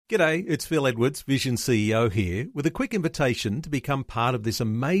G'day, it's Phil Edwards, Vision CEO here, with a quick invitation to become part of this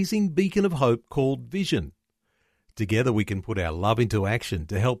amazing beacon of hope called Vision. Together we can put our love into action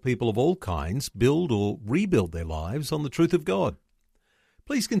to help people of all kinds build or rebuild their lives on the truth of God.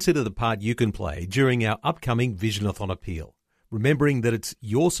 Please consider the part you can play during our upcoming Visionathon appeal, remembering that it's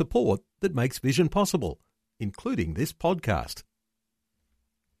your support that makes Vision possible, including this podcast.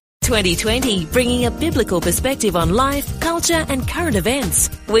 2020, bringing a biblical perspective on life, culture and current events.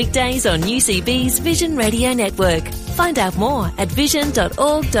 Weekdays on UCB's Vision Radio Network. Find out more at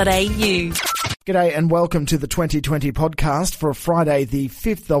vision.org.au. G'day and welcome to the 2020 podcast for Friday the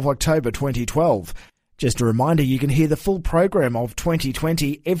 5th of October 2012. Just a reminder, you can hear the full program of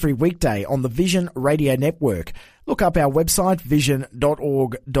 2020 every weekday on the Vision Radio Network. Look up our website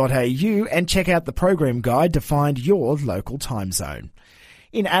vision.org.au and check out the program guide to find your local time zone.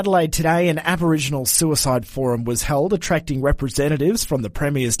 In Adelaide today, an Aboriginal Suicide Forum was held, attracting representatives from the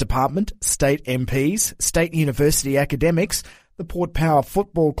Premier's Department, state MPs, state university academics. The Port Power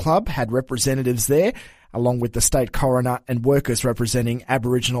Football Club had representatives there, along with the state coroner and workers representing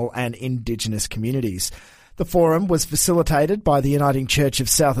Aboriginal and Indigenous communities. The forum was facilitated by the Uniting Church of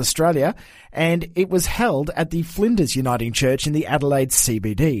South Australia, and it was held at the Flinders Uniting Church in the Adelaide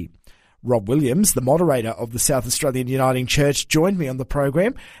CBD. Rob Williams, the moderator of the South Australian Uniting Church, joined me on the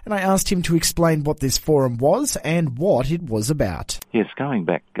program, and I asked him to explain what this forum was and what it was about. Yes, going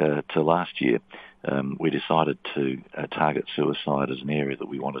back to last year, we decided to target suicide as an area that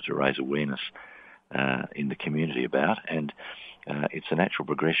we wanted to raise awareness in the community about, and it's a natural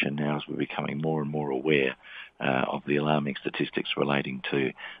progression now as we're becoming more and more aware of the alarming statistics relating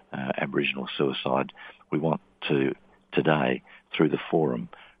to Aboriginal suicide. We want to, today, through the forum,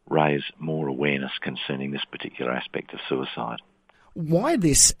 raise more awareness concerning this particular aspect of suicide. Why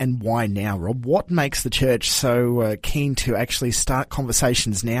this and why now, Rob? What makes the church so keen to actually start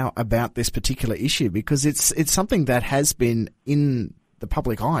conversations now about this particular issue? Because it's something that has been in the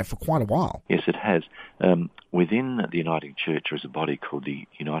public eye for quite a while. Yes, it has. Within the Uniting Church, there is a body called the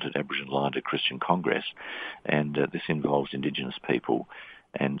United Aboriginal Islander Christian Congress, and this involves Indigenous people.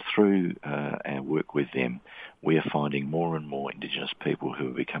 And through our work with them, we are finding more and more Indigenous people who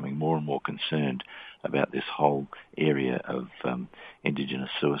are becoming more and more concerned about this whole area of Indigenous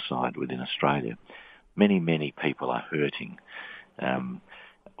suicide within Australia. Many people are hurting.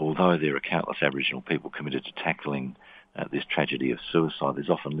 Although there are countless Aboriginal people committed to tackling this tragedy of suicide, there's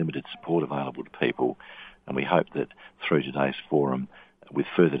often limited support available to people, and we hope that through today's forum, with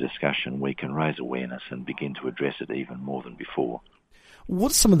further discussion, we can raise awareness and begin to address it even more than before.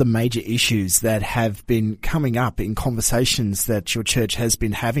 What are some of the major issues that have been coming up in conversations that your church has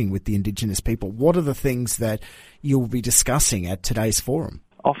been having with the Indigenous people? What are the things that you'll be discussing at today's forum?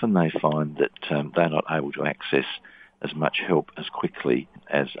 Often they find that they're not able to access as much help as quickly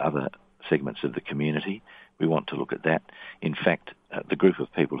as other segments of the community. We want to look at that. In fact, the group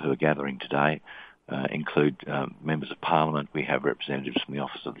of people who are gathering today include members of Parliament. We have representatives from the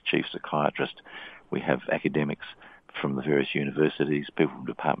Office of the Chief Psychiatrist. We have academics from the various universities, people from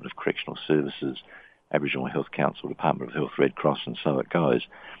the Department of Correctional Services, Aboriginal Health Council, Department of Health, Red Cross, and so it goes.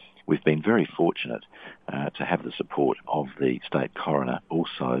 We've been very fortunate to have the support of the State Coroner,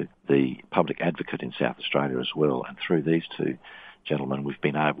 also the Public Advocate in South Australia as well, and through these two gentlemen we've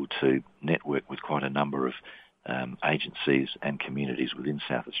been able to network with quite a number of agencies and communities within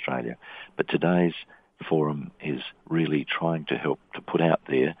South Australia. But today's forum is really trying to help to put out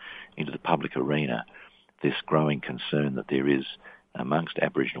there into the public arena this growing concern that there is amongst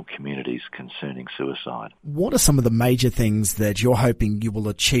Aboriginal communities concerning suicide. What are some of the major things that you're hoping you will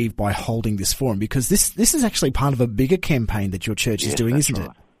achieve by holding this forum? Because this is actually part of a bigger campaign that your church is doing, isn't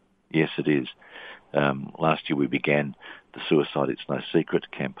it? Yes, it is. Last year we began the Suicide It's No Secret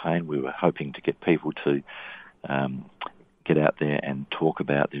campaign. We were hoping to get people to get out there and talk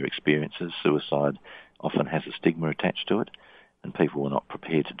about their experiences. Suicide often has a stigma attached to it, and people were not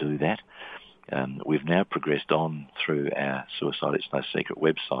prepared to do that. We've now progressed on through our Suicide It's No Secret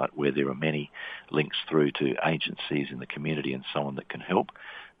website, where there are many links through to agencies in the community and so on that can help,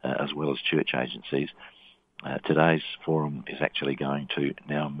 as well as church agencies. Today's forum is actually going to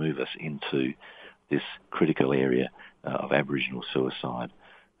now move us into this critical area of Aboriginal suicide,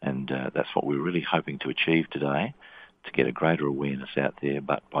 and that's what we're really hoping to achieve today, to get a greater awareness out there.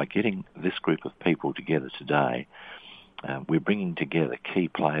 But by getting this group of people together today, we're bringing together key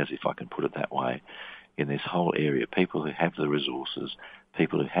players, if I can put it that way, in this whole area, people who have the resources,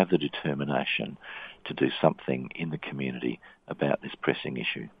 people who have the determination to do something in the community about this pressing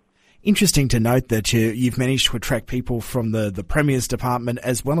issue. Interesting to note that you've managed to attract people from the Premier's Department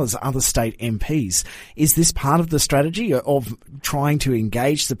as well as other state MPs. Is this part of the strategy of trying to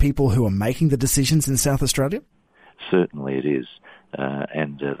engage the people who are making the decisions in South Australia? Certainly it is.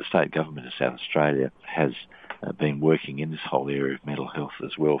 And the state government of South Australia has been working in this whole area of mental health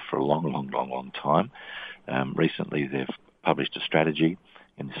as well for a long time. Recently they've published a strategy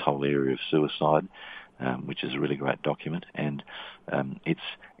in this whole area of suicide, which is a really great document. And it's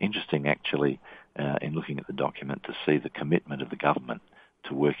interesting actually in looking at the document to see the commitment of the government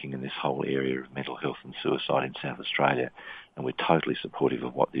to working in this whole area of mental health and suicide in South Australia. And we're totally supportive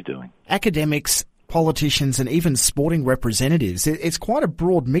of what they're doing. Academics, politicians and even sporting representatives. It's quite a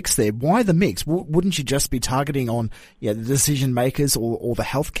broad mix there. Why the mix? Wouldn't you just be targeting on the decision makers or the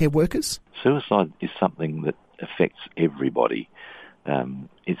healthcare workers? Suicide is something that affects everybody.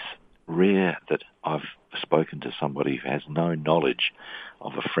 It's rare that I've spoken to somebody who has no knowledge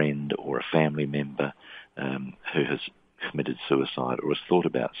of a friend or a family member who has committed suicide or has thought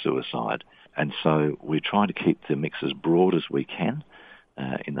about suicide. And so we're trying to keep the mix as broad as we can,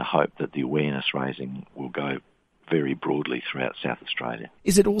 in the hope that the awareness raising will go very broadly throughout South Australia.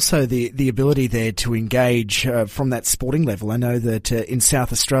 Is it also the ability there to engage from that sporting level? I know that in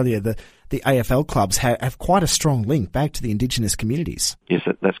South Australia the AFL clubs have quite a strong link back to the Indigenous communities. Yes,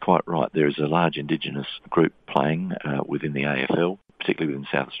 that's quite right. There is a large Indigenous group playing within the AFL, particularly within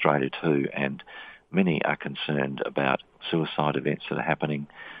South Australia too, and many are concerned about suicide events that are happening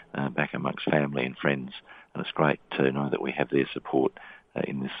back amongst family and friends, and it's great to know that we have their support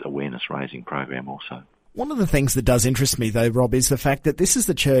in this awareness-raising program also. One of the things that does interest me, though, Rob, is the fact that this is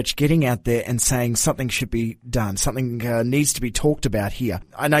the church getting out there and saying something should be done, something needs to be talked about here.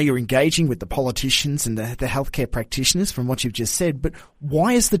 I know you're engaging with the politicians and the healthcare practitioners from what you've just said, but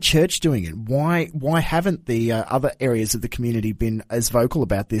why is the church doing it? Why haven't the other areas of the community been as vocal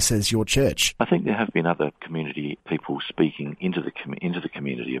about this as your church? I think there have been other community people speaking into the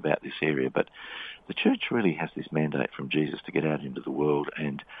community about this area, but the church really has this mandate from Jesus to get out into the world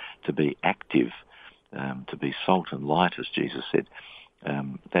and to be active, to be salt and light, as Jesus said.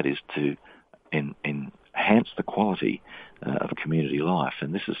 That is to enhance the quality of community life,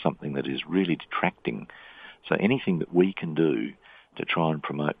 and this is something that is really detracting. So anything that we can do to try and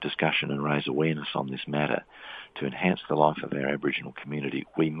promote discussion and raise awareness on this matter to enhance the life of our Aboriginal community,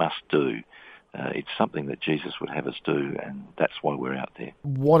 we must do. It's something that Jesus would have us do, and that's why we're out there.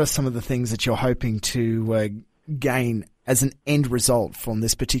 What are some of the things that you're hoping to gain as an end result from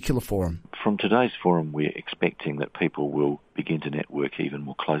this particular forum? From today's forum, we're expecting that people will begin to network even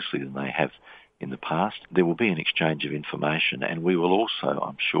more closely than they have in the past. There will be an exchange of information, and we will also,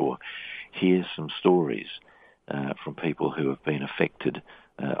 I'm sure, hear some stories from people who have been affected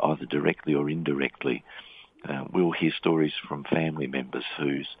either directly or indirectly. We'll hear stories from family members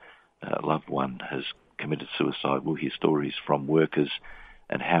whose loved one has committed suicide. We'll hear stories from workers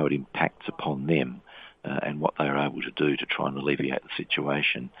and how it impacts upon them and what they are able to do to try and alleviate the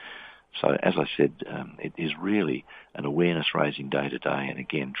situation. So, as I said, it is really an awareness-raising day to day, and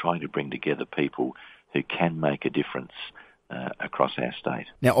again, trying to bring together people who can make a difference across our state.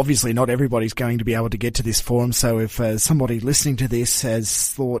 Now, obviously, not everybody's going to be able to get to this forum, so if somebody listening to this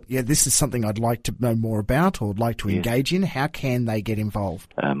has thought, this is something I'd like to know more about or would like to engage in, how can they get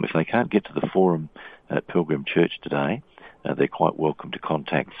involved? If they can't get to the forum at Pilgrim Church today, they're quite welcome to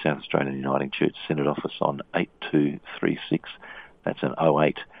contact South Australian Uniting Church Synod Office on 8236. That's an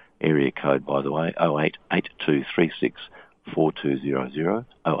 08 area code, by the way, 08 8236 4200,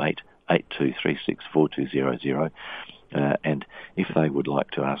 08 8236 4200. And if they would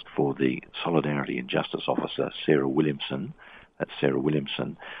like to ask for the Solidarity and Justice Officer, Sarah Williamson, that's Sarah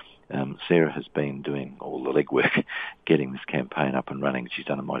Williamson. Sarah has been doing all the legwork getting this campaign up and running. She's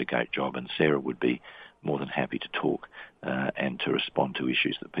done a mighty great job, and Sarah would be more than happy to talk and to respond to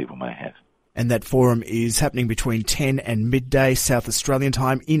issues that people may have. And that forum is happening between 10 and midday South Australian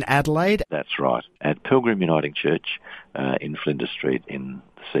time in Adelaide. That's right, at Pilgrim Uniting Church in Flinders Street in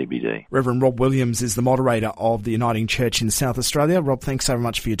the CBD. Reverend Rob Williams is the moderator of the Uniting Church in South Australia. Rob, thanks so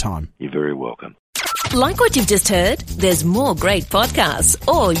much for your time. You're very welcome. Like what you've just heard? There's more great podcasts,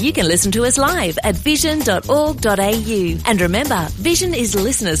 or you can listen to us live at vision.org.au. And remember, Vision is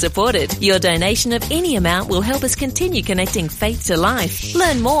listener supported. Your donation of any amount will help us continue connecting faith to life.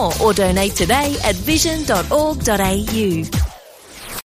 Learn more or donate today at vision.org.au.